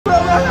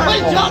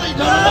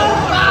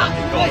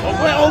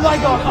Oh my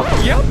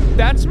God. Yep,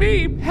 that's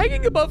me,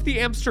 hanging above the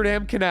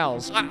Amsterdam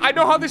canals. I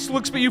know how this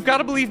looks, but you've got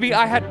to believe me,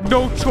 I had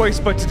no choice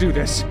but to do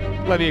this.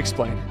 Let me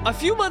explain. A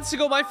few months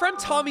ago, my friend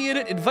Tommy in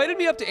it invited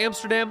me up to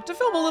Amsterdam to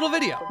film a little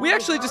video. We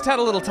actually just had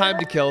a little time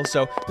to kill,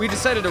 so we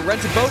decided to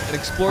rent a boat and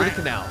explore the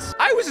canals.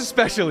 I was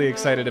especially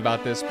excited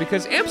about this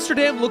because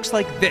Amsterdam looks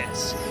like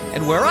this,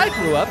 and where I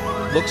grew up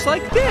looks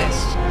like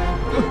this.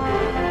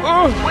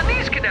 When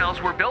these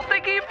canals were built, they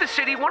gave the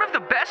city one of the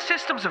best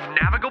systems of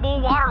navigable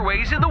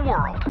waterways in the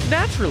world.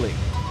 Naturally,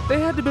 they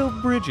had to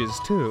build bridges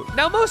too.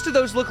 Now most of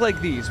those look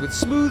like these, with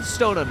smooth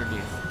stone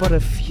underneath. But a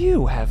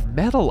few have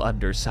metal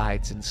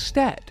undersides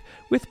instead,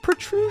 with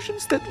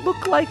protrusions that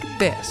look like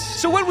this.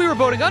 So when we were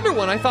boating under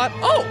one, I thought,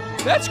 oh,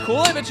 that's cool.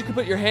 I bet you could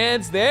put your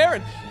hands there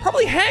and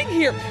probably hang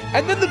here.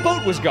 And then the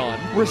boat was gone,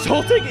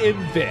 resulting in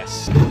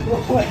this.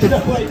 Wait,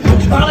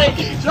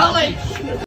 Charlie!